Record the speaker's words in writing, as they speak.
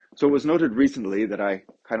So it was noted recently that I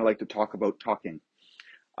kind of like to talk about talking,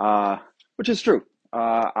 uh, which is true.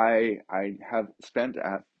 I have spent,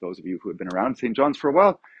 those of you who have been around St. John's for a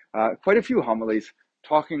while, quite a few homilies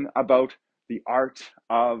talking about the art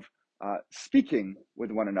of speaking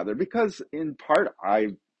with one another, because in part I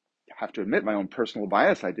have to admit my own personal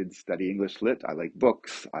bias. I did study English lit. I like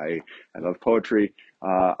books. I love poetry.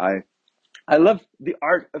 I love the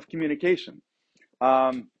art of communication.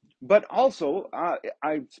 Um, but also,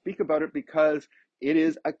 I speak about it because it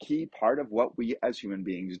is a key part of what we as human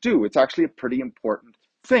beings do. It's actually a pretty important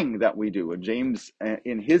thing that we do. And James,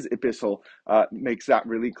 in his epistle, makes that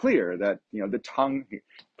really clear that, the tongue, he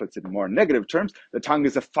puts it in more negative terms, the tongue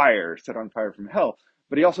is a fire set on fire from hell.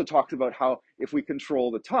 But he also talks about how if we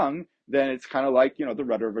control the tongue, then it's kind of like, the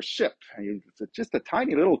rudder of a ship. It's just a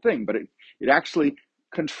tiny little thing, but it actually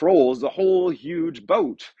controls the whole huge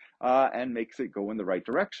boat and makes it go in the right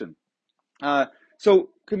direction. Uh, so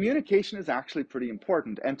communication is actually pretty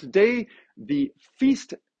important. And today, the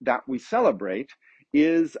feast that we celebrate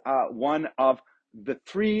is one of the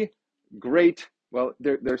three great, well,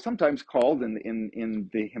 they're sometimes called in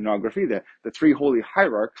the hymnography, the three holy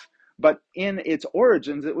hierarchs, but in its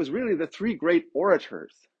origins, it was really the three great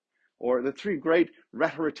orators, or the three great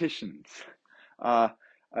rhetoricians. Uh,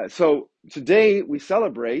 so today we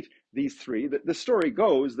celebrate these three. The story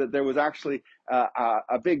goes that there was actually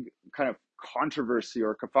a big kind of controversy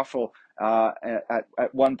or kerfuffle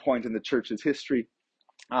at one point in the church's history,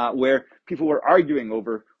 where people were arguing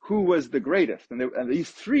over who was the greatest. And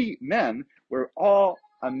these three men were all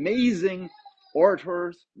amazing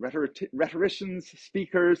orators, rhetoricians,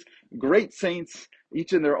 speakers, great saints,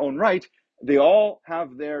 each in their own right. They all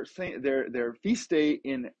have their feast day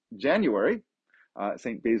in January.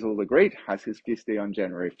 St. Basil the Great has his feast day on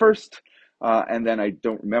January 1st. And then I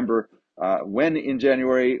don't remember when in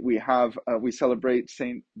January we celebrate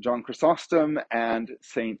St. John Chrysostom and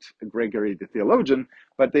St. Gregory the Theologian,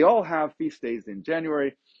 but they all have feast days in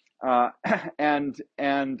January. Uh, and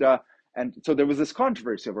so there was this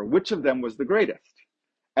controversy over which of them was the greatest.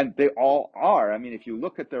 And they all are. I mean, if you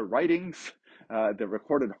look at their writings, the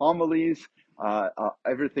recorded homilies,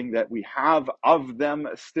 everything that we have of them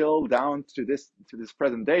still down to this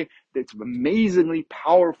present day, it's amazingly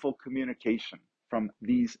powerful communication from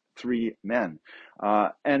these three men,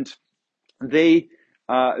 and they.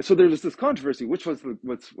 So there was this controversy: which was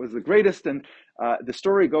the greatest? And the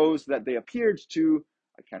story goes that they appeared to,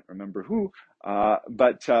 I can't remember who,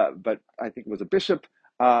 but I think it was a bishop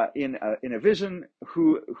in a vision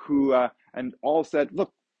who and all said,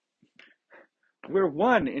 "Look, we're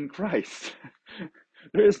one in Christ.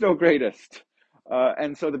 There is no greatest."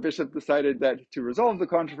 And so the bishop decided that to resolve the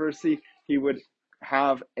controversy, he would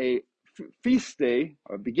have a feast day,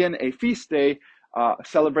 or begin a feast day,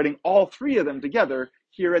 celebrating all three of them together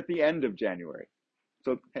here at the end of January.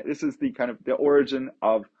 So this is the kind of the origin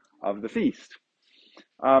of the feast.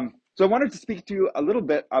 So I wanted to speak to you a little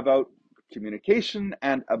bit about communication,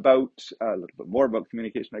 and about a little bit more about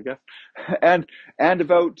communication, I guess, and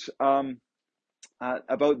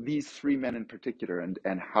about these three men in particular,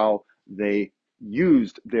 and how they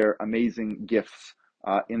used their amazing gifts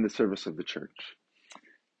in the service of the church.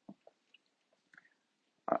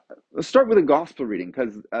 Let's start with a gospel reading,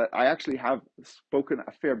 because I actually have spoken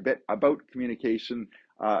a fair bit about communication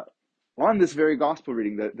on this very gospel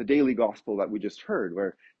reading, the daily gospel that we just heard,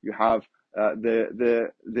 where you have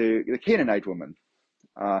the Canaanite woman.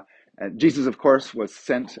 And Jesus, of course, was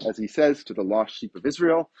sent, as he says, to the lost sheep of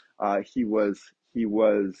Israel. He was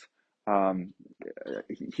um,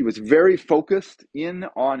 he was very focused in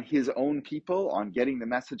on his own people, on getting the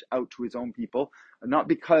message out to his own people, not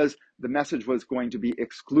because the message was going to be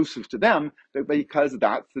exclusive to them, but because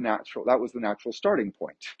that was the natural starting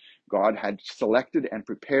point. God had selected and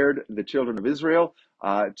prepared the children of Israel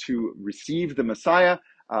to receive the Messiah,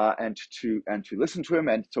 and to listen to him,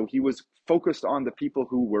 and so he was focused on the people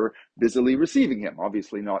who were busily receiving him.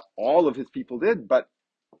 Obviously, not all of his people did, but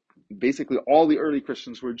basically all the early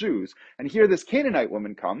Christians were Jews. And here this Canaanite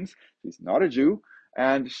woman comes. She's not a Jew,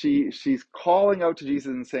 and she's calling out to Jesus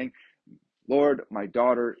and saying, "Lord, my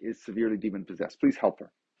daughter is severely demon possessed. Please help her."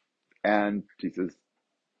 And Jesus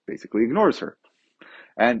basically ignores her.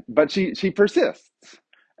 But she persists,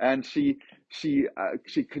 and she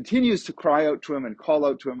continues to cry out to him and call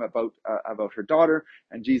out to him about her daughter.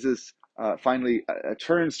 And Jesus finally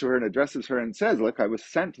turns to her and addresses her and says, "Look, I was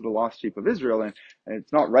sent to the lost sheep of Israel, and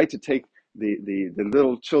it's not right to take the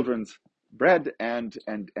little children's bread and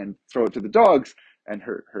throw it to the dogs." And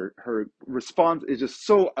her response is just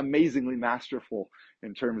so amazingly masterful.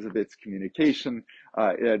 in terms of its communication,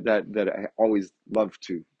 that I always love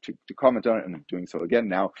to comment on it, and I'm doing so again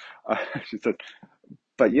now. She said,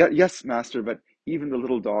 but yes, master, but even the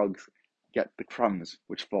little dogs get the crumbs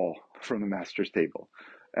which fall from the master's table.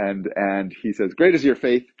 And he says, great is your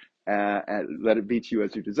faith, and let it be to you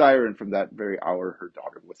as you desire. And from that very hour, her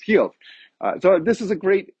daughter was healed. So this is a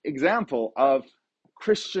great example of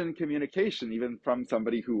Christian communication, even from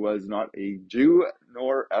somebody who was not a Jew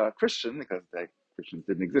nor a Christian, because the Christians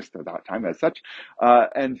didn't exist at that time as such.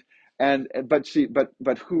 But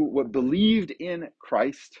who believed in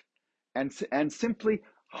Christ and simply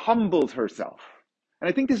humbled herself. And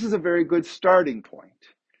I think this is a very good starting point.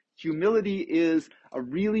 Humility is a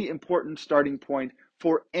really important starting point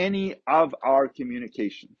for any of our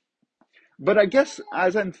communication. But I guess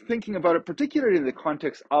as I'm thinking about it, particularly in the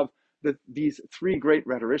context of these three great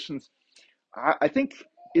rhetoricians, I think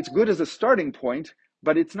it's good as a starting point,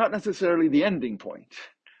 but it's not necessarily the ending point.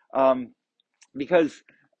 Because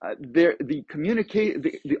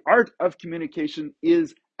the art of communication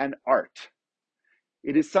is an art.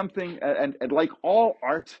 It is something, and like all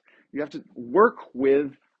art, you have to work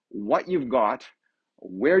with what you've got,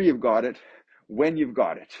 where you've got it, when you've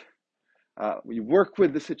got it. You work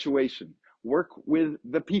with the situation, work with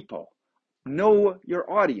the people, know your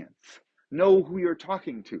audience, know who you're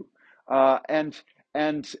talking to, and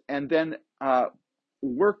then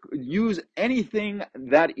use anything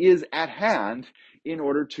that is at hand in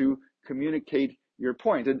order to communicate your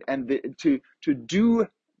point,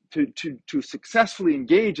 to successfully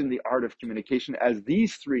engage in the art of communication, as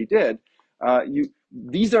these three did.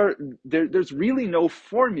 There's really no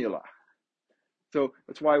formula. So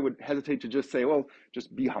that's why I would hesitate to just say, well,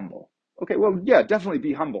 just be humble. Okay, well, yeah, definitely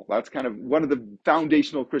be humble. That's kind of one of the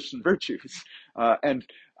foundational Christian virtues, and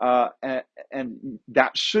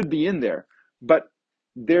that should be in there. But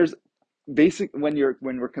there's when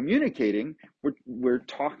we're communicating, we're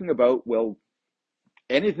talking about, well,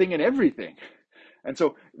 anything and everything. And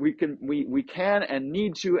so we can and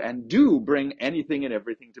need to and do bring anything and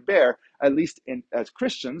everything to bear. At least as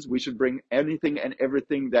Christians, we should bring anything and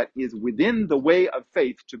everything that is within the way of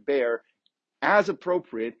faith to bear as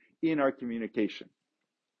appropriate in our communication.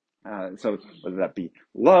 So whether that be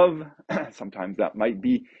love, sometimes that might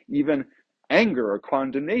be even anger or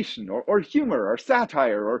condemnation or humor or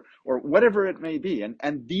satire or whatever it may be.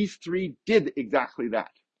 And these three did exactly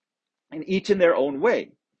that, and each in their own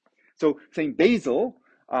way. So St. Basil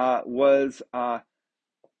was a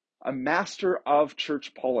master of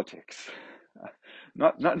church politics,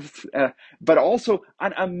 but also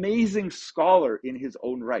an amazing scholar in his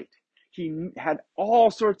own right. He had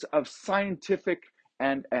all sorts of scientific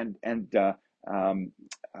and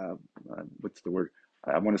what's the word?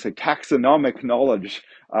 I want to say taxonomic knowledge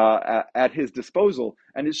at his disposal,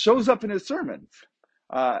 and it shows up in his sermons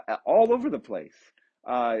all over the place.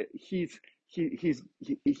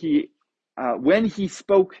 When he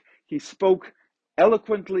spoke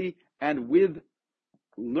eloquently and with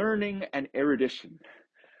learning and erudition.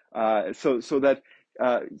 So that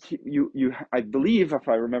I believe, if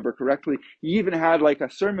I remember correctly, he even had like a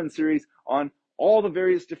sermon series on all the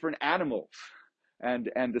various different animals and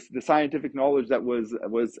the scientific knowledge that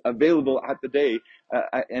was available at the day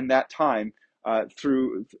in that time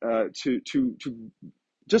through to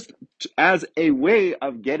just as a way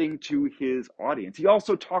of getting to his audience. He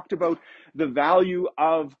also talked about the value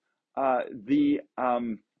of the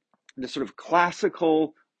sort of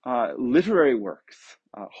classical literary works,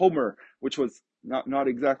 Homer, which was not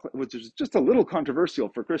exactly, which is just a little controversial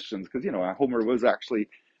for Christians, because Homer was actually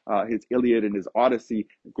his Iliad and his Odyssey,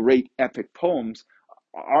 great epic poems,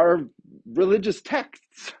 are religious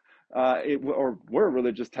texts, or were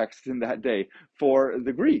religious texts in that day for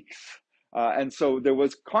the Greeks. And so there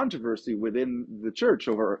was controversy within the church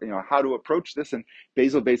over how to approach this. And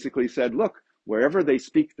Basil basically said, look, wherever they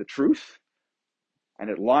speak the truth and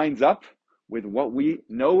it lines up with what we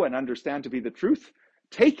know and understand to be the truth,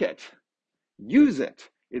 take it, use it.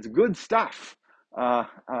 It's good stuff.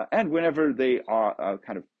 And whenever they are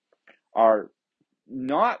are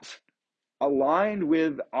not aligned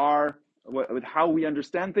with how we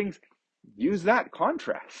understand things, use that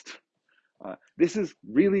contrast. This is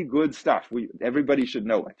really good stuff. Everybody should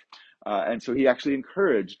know it. And so he actually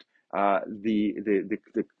encouraged the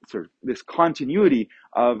sort of this continuity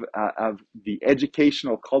of the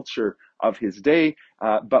educational culture of his day,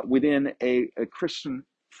 but within a Christian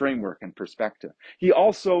framework and perspective. He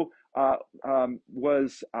also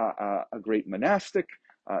was a great monastic.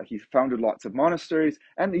 He founded lots of monasteries,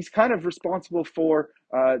 and he's kind of responsible for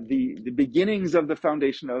the beginnings of the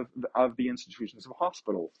foundation of the institutions of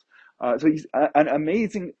hospitals. So he's an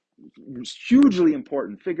amazing hugely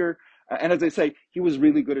important figure. And as I say, he was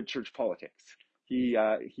really good at church politics. He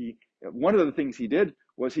one of the things he did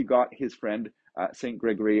was he got his friend Saint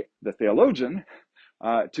Gregory the theologian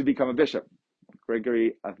to become a bishop.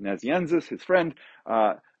 Gregory of Nazianzus, his friend,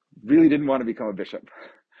 really didn't want to become a bishop.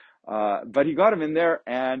 But he got him in there,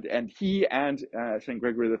 and he and St.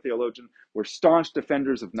 Gregory the theologian were staunch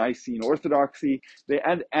defenders of Nicene orthodoxy.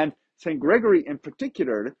 And St. Gregory in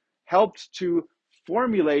particular helped to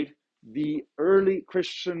formulate the early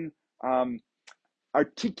Christian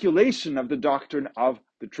articulation of the doctrine of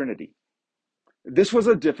the Trinity. This was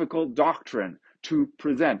a difficult doctrine to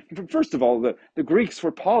present. First of all, the Greeks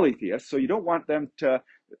were polytheists, so you don't want them to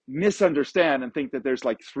misunderstand and think that there's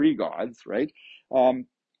like three gods, right?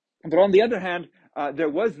 But on the other hand, there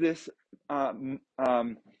was this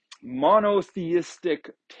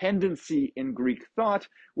monotheistic tendency in Greek thought,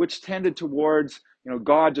 which tended towards,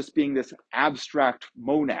 God just being this abstract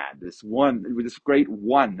monad, this great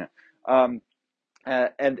one, and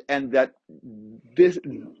that this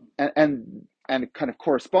and kind of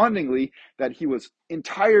correspondingly that he was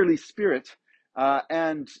entirely spirit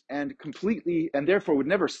and completely, and therefore would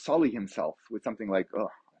never sully himself with something like,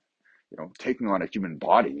 taking on a human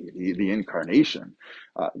body, the incarnation.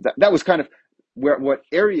 That was kind of what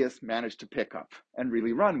Arius managed to pick up and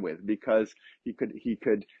really run with, because he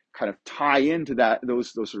could kind of tie into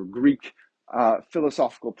those sort of Greek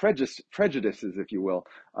philosophical prejudices, if you will,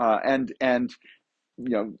 and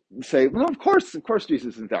say, well, of course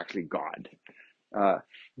Jesus isn't actually God.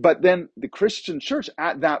 But then the Christian church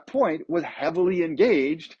at that point was heavily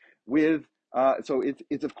engaged with, so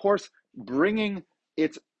it's of course bringing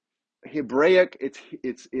its Hebraic,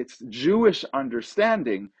 its Jewish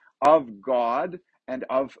understanding of God and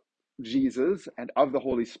of Jesus and of the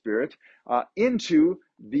Holy Spirit into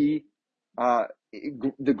the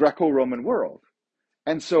Greco-Roman world.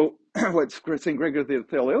 And so what St. Gregory the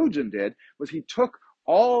theologian did was he took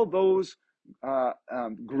all those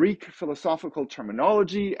Greek philosophical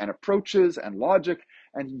terminology and approaches and logic,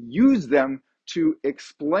 and he used them to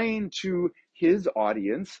explain to his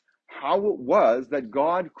audience how it was that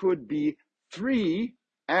God could be three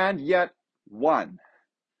and yet one.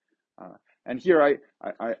 And here I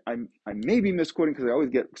may be misquoting, because I always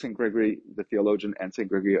get St. Gregory the theologian and St.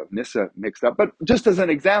 Gregory of Nyssa mixed up. But just as an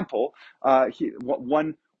example,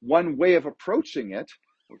 one way of approaching it,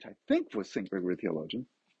 which I think was St. Gregory the theologian,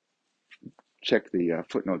 check the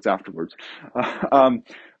footnotes afterwards,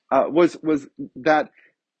 was that,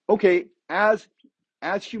 okay, as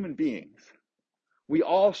human beings, we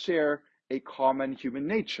all share a common human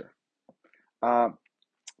nature,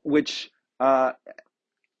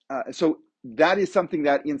 so that is something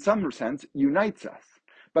that in some sense unites us.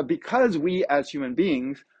 But because we as human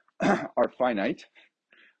beings are finite,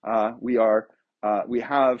 we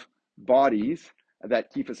have bodies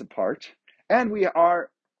that keep us apart, and we are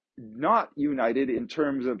not united in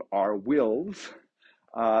terms of our wills,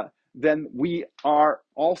 then we are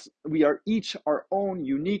each our own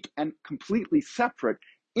unique and completely separate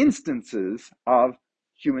instances of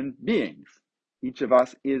human beings. Each of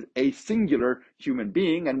us is a singular human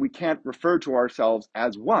being, and we can't refer to ourselves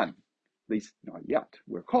as one, at least not yet.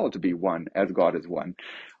 We're called to be one as God is one.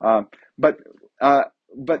 But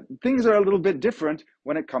things are a little bit different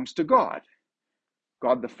when it comes to God.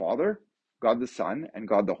 God the Father, God the Son, and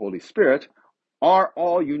God the Holy Spirit are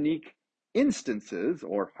all unique instances,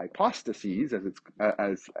 or hypostases,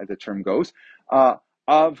 as the term goes,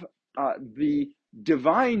 of the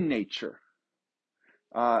divine nature.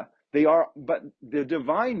 But the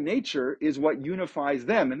divine nature is what unifies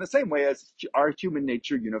them in the same way as our human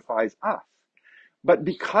nature unifies us. But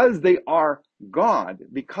because they are God,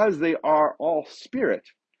 because they are all spirit,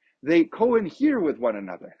 they co-inhere with one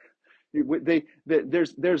another.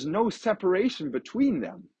 There's no separation between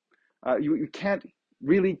them. You can't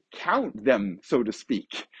really count them, so to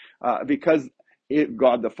speak, because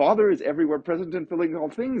God the Father is everywhere present and filling all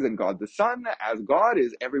things, and God the Son, as God,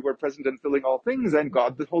 is everywhere present and filling all things, and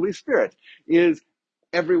God the Holy Spirit is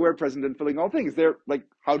everywhere present and filling all things. They're like,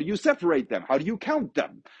 how do you separate them? How do you count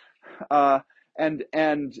them? And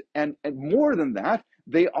more than that,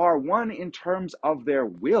 they are one in terms of their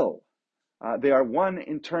will. They are one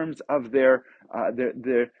in terms of their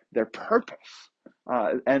purpose,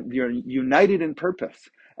 and you're united in purpose.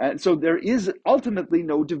 And so there is ultimately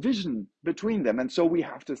no division between them. And so we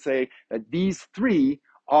have to say that these three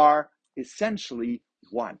are essentially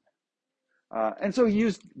one. And so he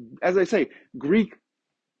used, as I say, Greek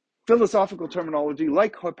philosophical terminology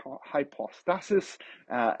like hypostasis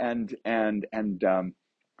and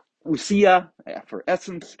ousia for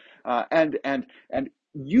essence, and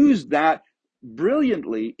used that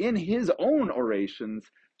brilliantly in his own orations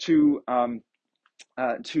to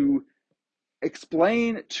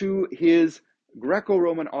explain to his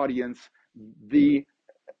Greco-Roman audience the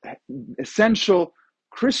essential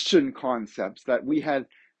Christian concepts that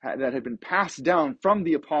that had been passed down from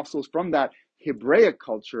the apostles, from that Hebraic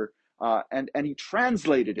culture, and he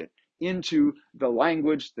translated it into the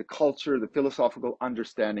language, the culture, the philosophical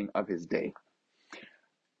understanding of his day.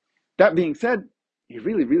 That being said, he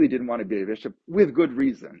really, really didn't want to be a bishop, with good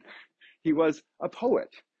reason. He was a poet.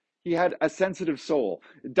 He had a sensitive soul.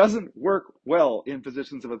 It doesn't work well in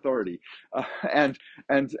positions of authority, and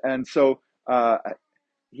so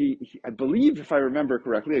I believe, if I remember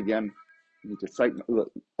correctly, again, I need to cite,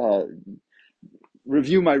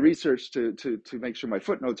 review my research to make sure my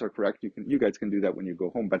footnotes are correct. You guys can do that when you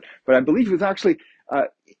go home. But I believe he was actually the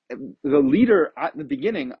leader at the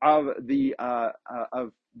beginning of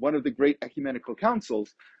of one of the great ecumenical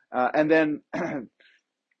councils, and then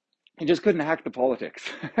he just couldn't hack the politics.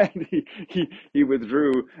 And he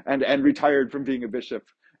withdrew and retired from being a bishop,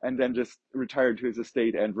 and then just retired to his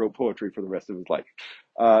estate and wrote poetry for the rest of his life.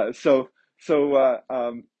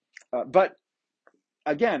 But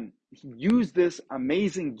again, he used this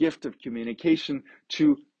amazing gift of communication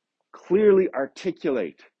to clearly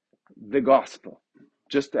articulate the gospel,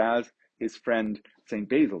 just as his friend St.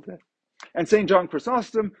 Basil did. And St. John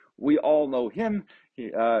Chrysostom, we all know him.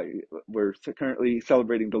 We're currently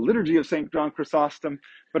celebrating the liturgy of St. John Chrysostom.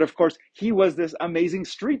 But of course, he was this amazing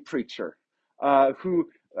street preacher who,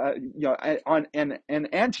 in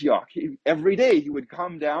Antioch, every day he would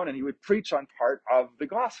come down and he would preach on part of the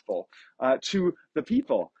gospel to the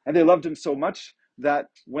people. And they loved him so much that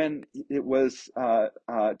when it was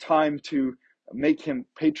time to make him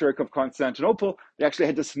Patriarch of Constantinople, they actually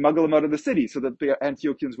had to smuggle him out of the city so that the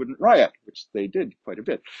Antiochians wouldn't riot, which they did quite a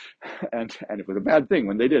bit. And it was a bad thing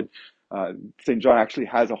when they did. St. John actually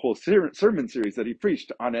has a whole sermon series that he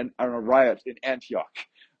preached on a riot in Antioch,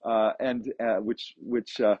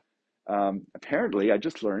 which apparently, I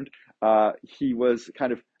just learned, he was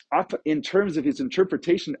kind of up in terms of his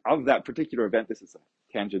interpretation of that particular event. This is a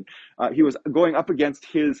tangent. He was going up against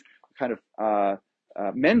his kind of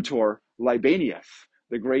mentor, Libanius,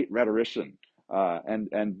 the great rhetorician.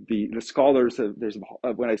 And the scholars,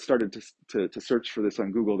 when I started to search for this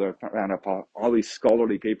on Google, there ran up all these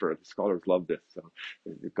scholarly papers. The scholars love this, so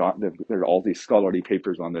there are all these scholarly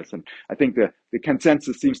papers on this. And I think the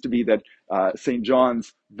consensus seems to be that St.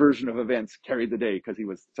 John's version of events carried the day because he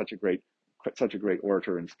was such a great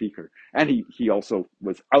orator and speaker, and he also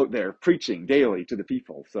was out there preaching daily to the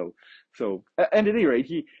people. So and at any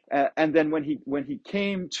rate, and then when he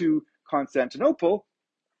came to Constantinople,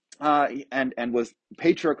 and was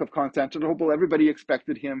Patriarch of Constantinople, everybody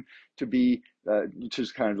expected him to be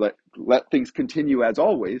just kind of let things continue as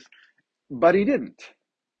always, but he didn't.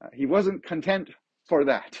 He wasn't content for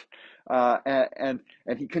that, and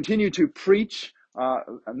he continued to preach.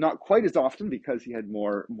 Not quite as often because he had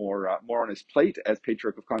more on his plate as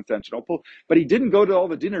Patriarch of Constantinople, but he didn't go to all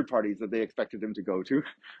the dinner parties that they expected him to go to.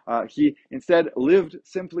 He instead lived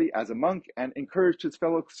simply as a monk and encouraged his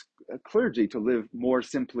fellow clergy to live more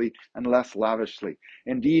simply and less lavishly.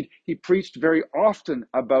 Indeed, he preached very often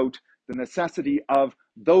about the necessity of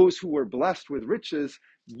those who were blessed with riches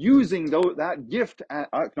using that gift,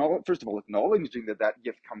 first of all, acknowledging that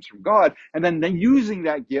gift comes from God, and then using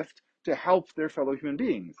that gift to help their fellow human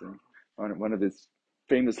beings. And one of his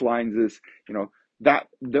famous lines is,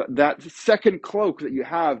 that second cloak that you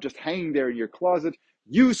have just hanging there in your closet,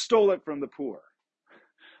 you stole it from the poor.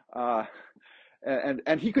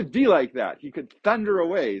 And he could be like that. He could thunder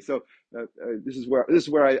away. So this is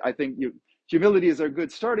where I think humility is a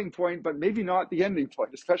good starting point, but maybe not the ending point,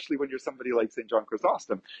 especially when you're somebody like St. John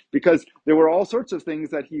Chrysostom, because there were all sorts of things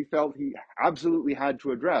that he felt he absolutely had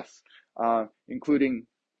to address, including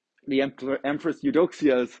the Empress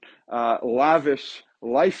Eudoxia's lavish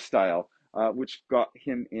lifestyle, which got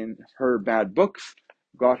him in her bad books,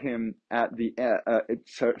 got him at the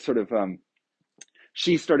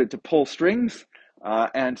she started to pull strings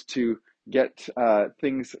and to get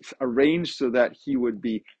things arranged so that he would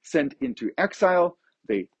be sent into exile.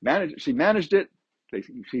 She managed it.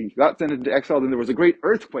 She got sent into exile. Then there was a great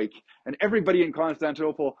earthquake, and everybody in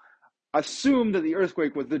Constantinople assumed that the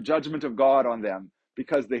earthquake was the judgment of God on them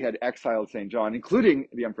because they had exiled St. John, including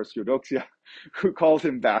the Empress Eudoxia, who called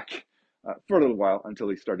him back for a little while until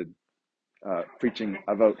he started preaching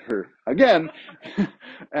about her again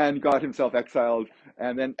and got himself exiled.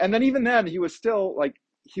 And then even then, he was still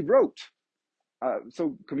he wrote.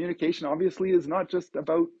 So communication obviously is not just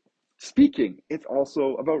about speaking. It's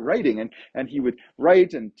also about writing, and he would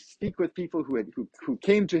write and speak with people who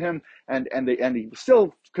came to him, and he was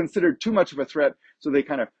still considered too much of a threat, so they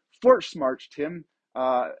kind of force marched him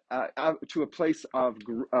to a place of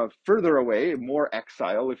further away, more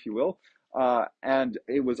exile, if you will. And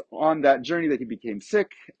it was on that journey that he became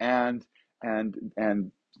sick and and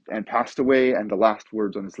and and passed away. And the last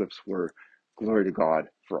words on his lips were, "Glory to God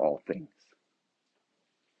for all things."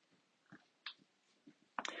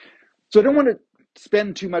 So I don't want to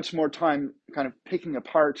spend too much more time kind of picking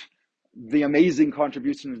apart the amazing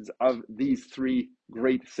contributions of these three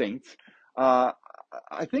great saints. Uh,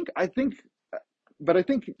 I think, but I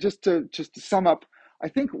think just to sum up, I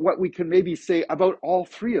think what we can maybe say about all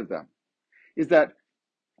three of them is that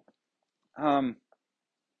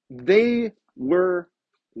they were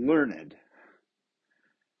learned,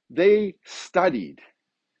 they studied,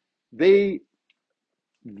 they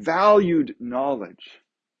valued knowledge,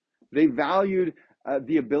 they valued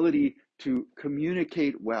the ability to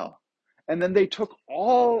communicate well, and then they took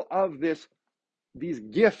all of these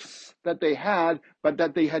gifts that they had, but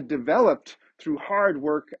that they had developed through hard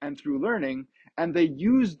work and through learning, and they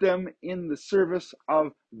used them in the service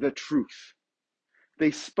of the truth.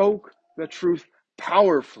 They spoke the truth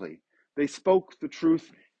powerfully. They spoke the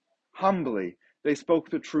truth humbly. They spoke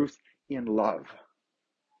the truth in love.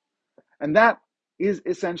 And that is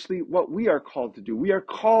essentially what we are called to do. We are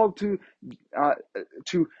called to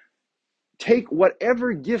take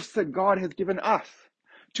whatever gifts that God has given us,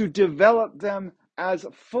 to develop them as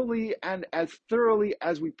fully and as thoroughly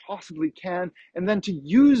as we possibly can, and then to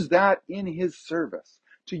use that in His service,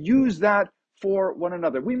 to use that for one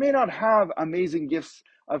another. We may not have amazing gifts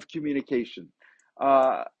of communication,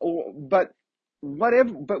 but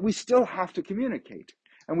we still have to communicate,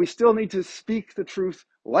 and we still need to speak the truth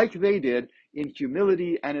like they did, in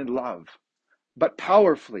humility and in love, but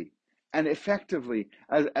powerfully and effectively,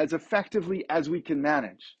 as effectively as we can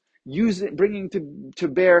manage. Use it, bringing to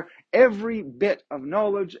bear every bit of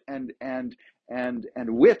knowledge and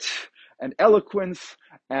wit and eloquence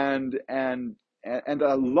and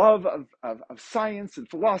a love of science and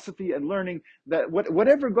philosophy and learning, that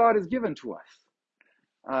whatever God has given to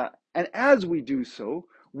us. And as we do so,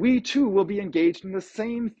 we too will be engaged in the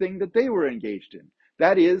same thing that they were engaged in.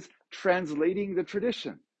 That is, translating the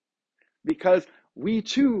tradition. Because we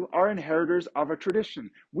too are inheritors of a tradition.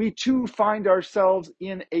 We too find ourselves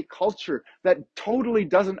in a culture that totally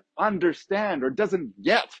doesn't understand or doesn't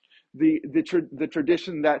get the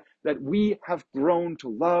tradition that we have grown to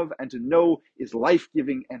love and to know is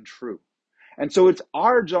life-giving and true. And so it's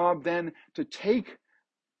our job then to take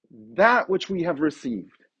that which we have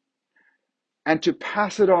received and to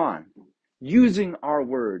pass it on, using our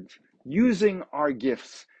words, using our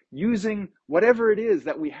gifts, using whatever it is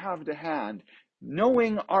that we have to hand,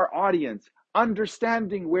 knowing our audience,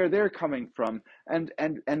 understanding where they're coming from, and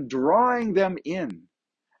drawing them in,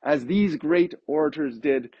 as these great orators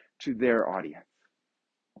did to their audience.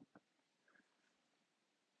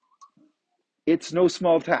 It's no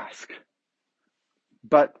small task,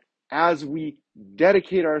 but as we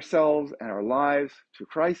dedicate ourselves and our lives to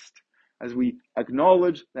Christ, as we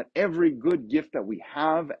acknowledge that every good gift that we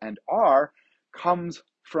have and are comes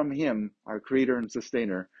from Him, our Creator and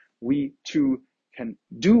Sustainer, we too can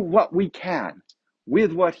do what we can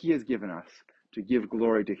with what He has given us to give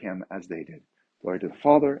glory to Him as they did. Glory to the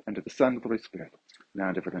Father, and to the Son, and to the Holy Spirit, now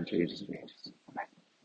and ever, and to ages of ages. Amen.